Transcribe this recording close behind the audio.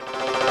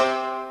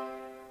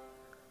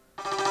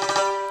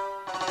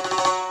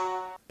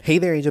Hey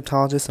there,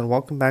 Egyptologists, and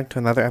welcome back to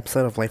another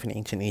episode of Life in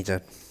Ancient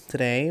Egypt.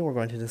 Today, we're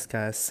going to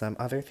discuss some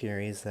other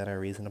theories that are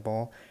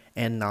reasonable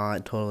and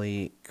not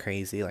totally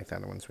crazy like the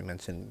other ones we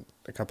mentioned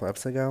a couple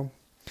episodes ago.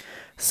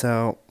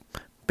 So,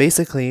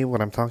 basically, what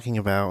I'm talking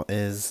about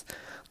is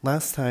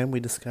last time we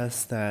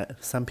discussed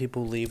that some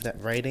people believe that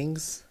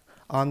writings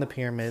on the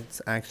pyramids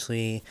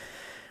actually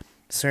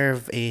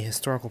serve a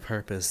historical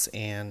purpose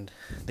and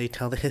they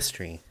tell the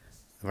history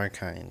of our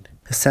kind.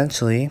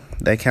 Essentially,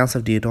 the accounts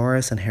of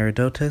Diodorus and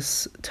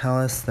Herodotus tell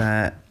us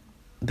that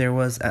there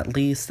was at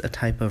least a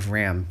type of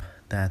ramp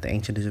that the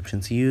ancient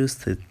Egyptians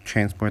used to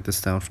transport the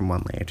stone from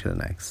one layer to the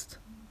next.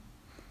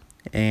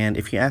 And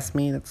if you ask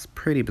me, that's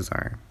pretty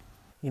bizarre.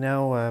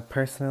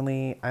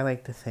 Personally, I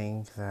like to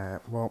think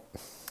that,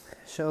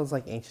 shows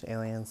like Ancient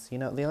Aliens,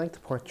 they like to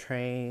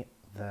portray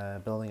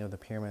the building of the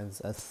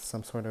pyramids as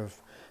some sort of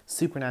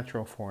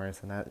supernatural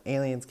force, and that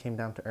aliens came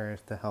down to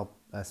Earth to help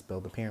us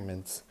build the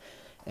pyramids.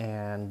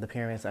 And the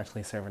pyramids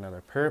actually serve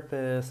another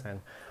purpose,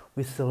 and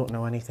we still don't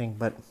know anything.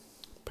 But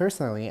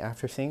personally,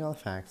 after seeing all the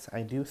facts,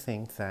 I do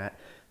think that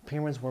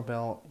pyramids were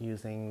built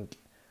using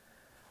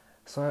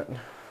sort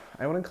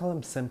I wouldn't call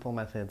them simple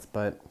methods,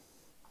 but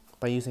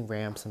by using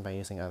ramps and by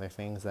using other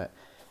things that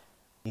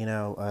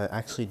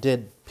actually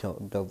did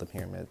build the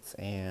pyramids.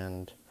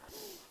 And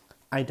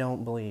I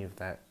don't believe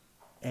that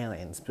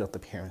aliens built the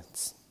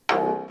pyramids.